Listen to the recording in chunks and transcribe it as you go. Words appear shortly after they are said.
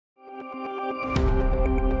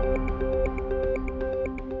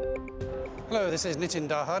Hello, this is Nitin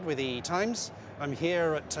Dahad with the Times. I'm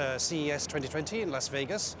here at CES 2020 in Las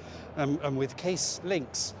Vegas. I'm with Cees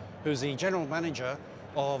Links, who's the General Manager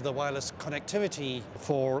of the wireless connectivity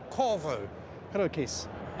for Qorvo. Hello, Cees.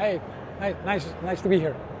 Hey, nice to be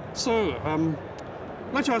here. So,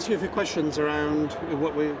 I'd like to ask you a few questions around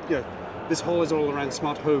what this hall is all around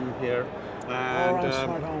smart home here. And, all around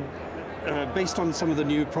smart home. Based on some of the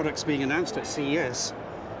new products being announced at CES,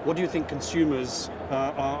 what do you think consumers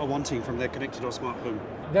are wanting from their connected or smart home?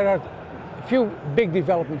 There are a few big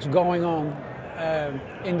developments going on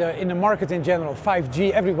in the market in general. 5G,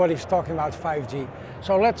 everybody's talking about 5G.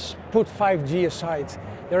 So let's put 5G aside.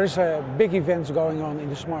 There is big events going on in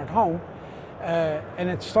the smart home, and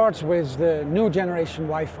it starts with the new generation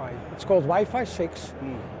Wi-Fi. It's called Wi-Fi 6.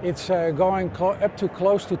 It's going up to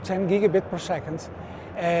close to 10 gigabit per second,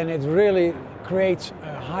 and it really creates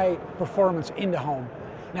high performance in the home.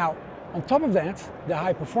 Now, on top of that, the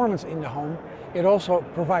high performance in the home, it also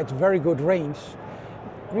provides very good range.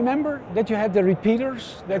 Remember that you had the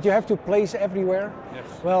repeaters that you have to place everywhere? Yes.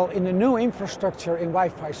 Well, in the new infrastructure in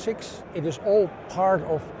Wi-Fi 6, it is all part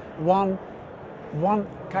of one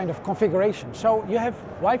kind of configuration. So you have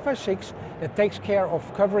Wi-Fi 6 that takes care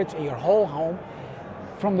of coverage in your whole home,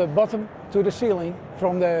 from the bottom to the ceiling,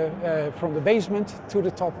 from the basement to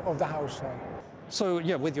the top of the house. So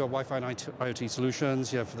yeah, with your Wi-Fi and IoT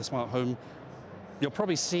solutions, for the smart home, you're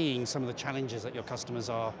probably seeing some of the challenges that your customers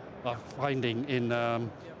are finding and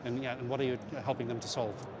what are you helping them to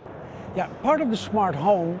solve? Yeah, part of the smart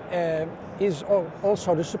home is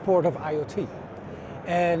also the support of IoT.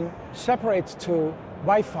 And separate to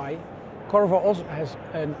Wi-Fi, Qorvo also has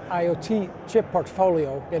an IoT chip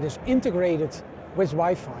portfolio that is integrated with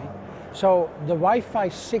Wi-Fi. So the Wi-Fi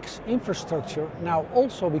 6 infrastructure now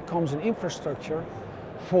also becomes an infrastructure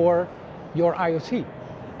for your IoT.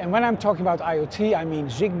 And when I'm talking about IoT, I mean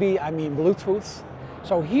Zigbee, I mean Bluetooth.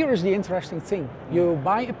 So here is the interesting thing. You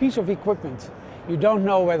buy a piece of equipment, you don't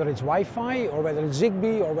know whether it's Wi-Fi or whether it's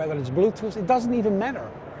Zigbee or whether it's Bluetooth, it doesn't even matter.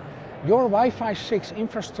 Your Wi-Fi 6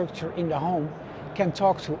 infrastructure in the home can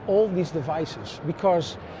talk to all these devices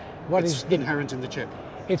because it's inherent in the chip.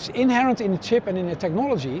 It's inherent in the chip and in the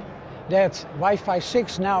technology that Wi-Fi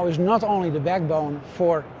 6 now is not only the backbone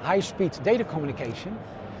for high-speed data communication,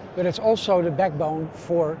 but it's also the backbone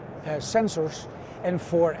for sensors and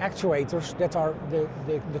for actuators that are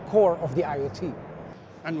the core of the IoT.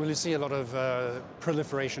 And will you see a lot of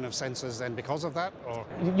proliferation of sensors then because of that? Or?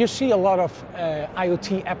 You see a lot of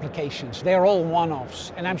IoT applications. They're all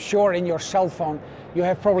one-offs. And I'm sure in your cell phone you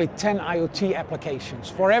have probably 10 IoT applications.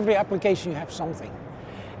 For every application you have something.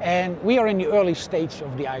 And we are in the early stage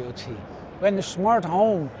of the IoT. When the smart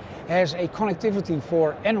home has a connectivity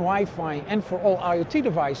for Wi-Fi and for all IoT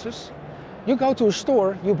devices, you go to a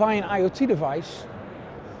store, you buy an IoT device,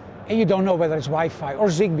 and you don't know whether it's Wi-Fi or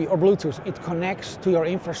Zigbee or Bluetooth. It connects to your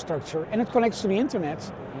infrastructure and it connects to the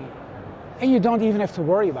internet, and you don't even have to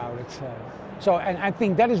worry about it. And I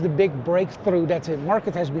think that is the big breakthrough that the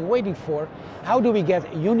market has been waiting for. How do we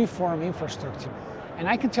get a uniform infrastructure? And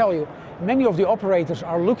I can tell you, many of the operators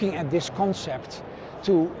are looking at this concept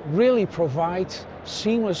to really provide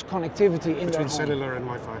seamless connectivity in their home. Between cellular and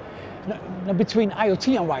Wi-Fi? No, between IoT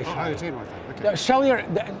and Wi-Fi. Oh, IoT and Wi-Fi, okay. Cellular,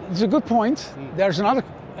 it's a good point. There's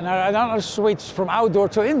another switch from outdoor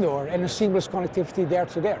to indoor and a seamless connectivity there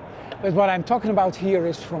to there. But what I'm talking about here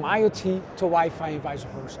is from IoT to Wi-Fi and vice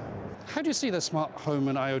versa. How do you see the smart home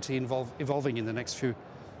and IoT evolving in the next few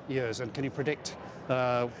years, and can you predict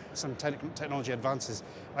some technology advances?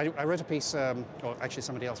 I wrote a piece, or actually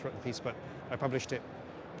somebody else wrote the piece, but I published it,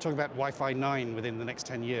 talking about Wi-Fi 9 within the next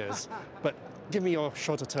 10 years. But give me your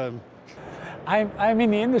shorter term. I'm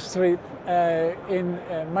in the industry.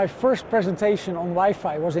 My first presentation on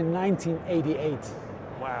Wi-Fi was in 1988.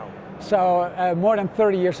 Wow. So more than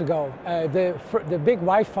 30 years ago. The big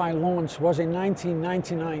Wi-Fi launch was in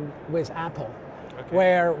 1999 with Apple. Okay.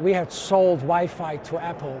 Where we had sold Wi-Fi to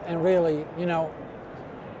Apple and really,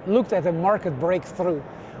 looked at a market breakthrough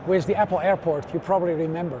with the Apple Airport, you probably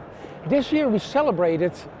remember. This year we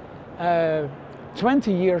celebrated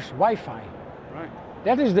 20 years Wi-Fi. Right.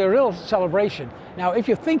 That is the real celebration. Now, if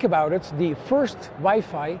you think about it, the first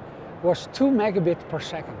Wi-Fi was 2 megabit per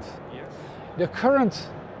second. Yes. The current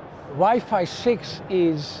Wi-Fi 6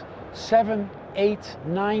 is 7, 8,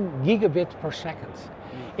 9 gigabit per second.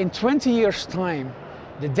 In 20 years' time,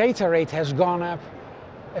 the data rate has gone up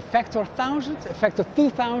a factor 1,000, a factor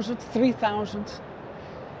 2,000, 3,000.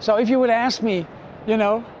 So if you would ask me,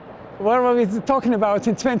 what are we talking about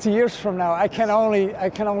in 20 years from now? I can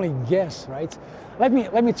only guess, right? Let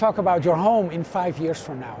me talk about your home in 5 years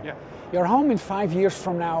from now. Yeah. Your home in 5 years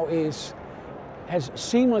from now is has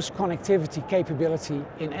seamless connectivity capability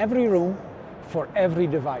in every room for every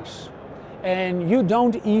device. And you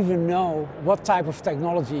don't even know what type of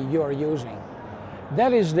technology you are using.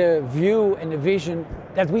 That is the view and the vision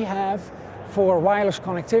that we have for wireless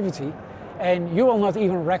connectivity, and you will not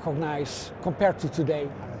even recognize compared to today.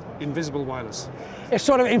 Invisible wireless. It's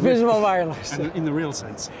sort of invisible wireless. And in the real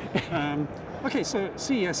sense. Okay, so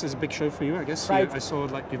CES is a big show for you, I guess. Right. I saw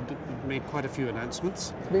like you've made quite a few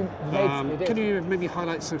announcements. We did. Can you maybe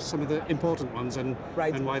highlight some of the important ones and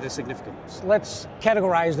why they're significant? Let's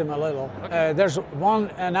categorize them a little. Okay. There's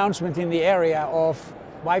one announcement in the area of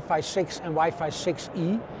Wi-Fi 6 and Wi-Fi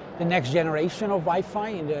 6E, the next generation of Wi-Fi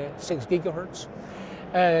in the 6 gigahertz.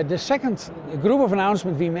 The second group of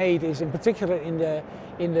announcements we made is in particular in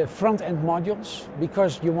the front-end modules,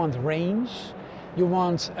 because you want range, you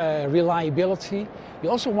want reliability, you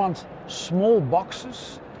also want small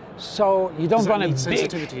boxes, so you don't want a big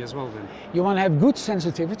sensitivity as well then. You want to have good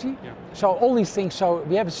sensitivity. Yeah. So all these things. So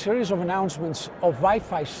we have a series of announcements of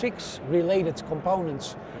Wi-Fi 6 related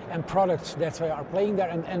components and products that are playing there,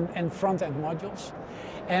 and front-end modules.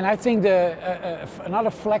 And I think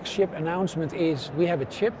another flagship announcement is we have a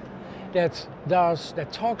chip that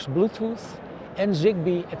talks Bluetooth and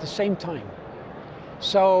Zigbee at the same time.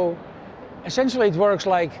 So essentially it works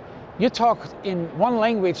like you talk in one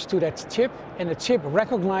language to that chip, and the chip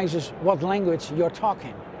recognizes what language you're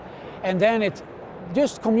talking. And then it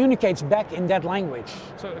just communicates back in that language.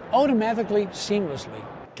 So automatically, seamlessly.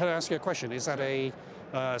 Can I ask you a question? Is that a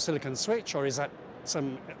silicon switch, or is that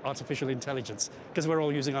some artificial intelligence? Because we're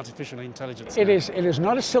all using artificial intelligence. It is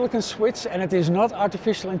not a silicon switch, and it is not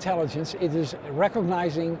artificial intelligence. It is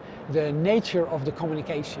recognizing the nature of the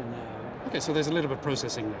communication. Okay, so there's a little bit of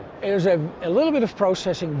processing there. There's a little bit of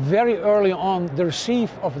processing very early on the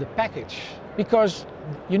receive of the package, because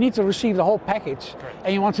you need to receive the whole package. Correct.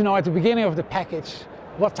 And you want to know at the beginning of the package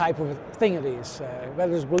what type of thing it is,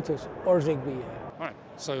 whether it's Bluetooth or Zigbee. All right,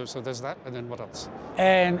 so there's that, and then what else?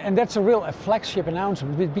 And that's a flagship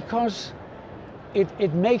announcement, because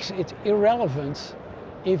it makes it irrelevant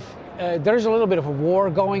if there's a little bit of a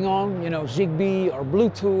war going on, you know, Zigbee or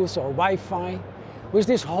Bluetooth or Wi-Fi. With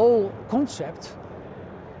this whole concept,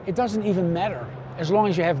 it doesn't even matter. As long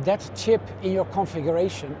as you have that chip in your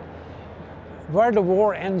configuration, where the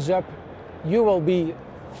war ends up, you will be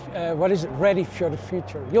ready for the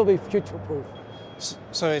future. You'll be future-proof.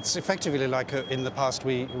 So it's effectively like in the past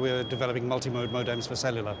we were developing multi-mode modems for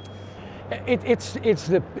cellular. It's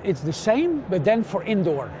the same, but then for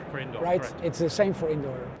indoor. For indoor, right? correct. It's the same for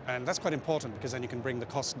indoor. And that's quite important, because then you can bring the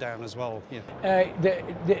cost down as well. Yeah.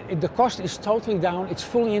 The cost is totally down. It's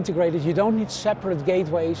fully integrated. You don't need separate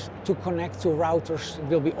gateways to connect to routers. It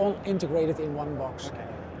will be all integrated in one box. Okay.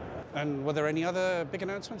 And were there any other big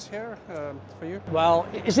announcements here for you? Well,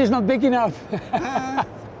 is this not big enough?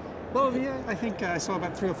 Well, yeah, I think I saw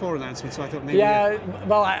about 3 or 4 announcements, so I thought maybe... Yeah,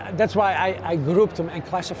 well, that's why I grouped them and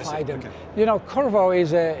classified them. Okay. You know, Qorvo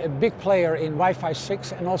is a big player in Wi-Fi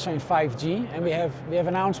 6 and also in 5G, and we have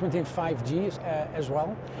announcement in 5G as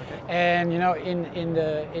well. Okay. And you know, in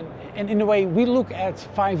the way we look at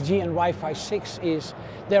 5G and Wi-Fi 6 is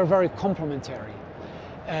they're very complementary.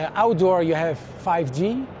 Outdoor you have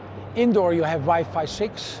 5G, indoor you have Wi-Fi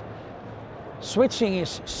 6. Switching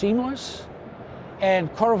is seamless.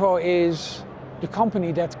 And Qorvo is the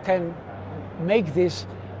company that can make this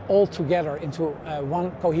all together into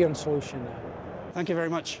one coherent solution. Thank you very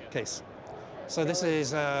much, Cees. So this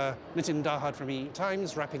is Nitin Dahad from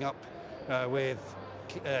E-Times, wrapping up with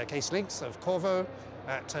Cees Links of Qorvo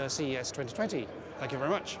at CES 2020. Thank you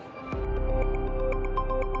very much.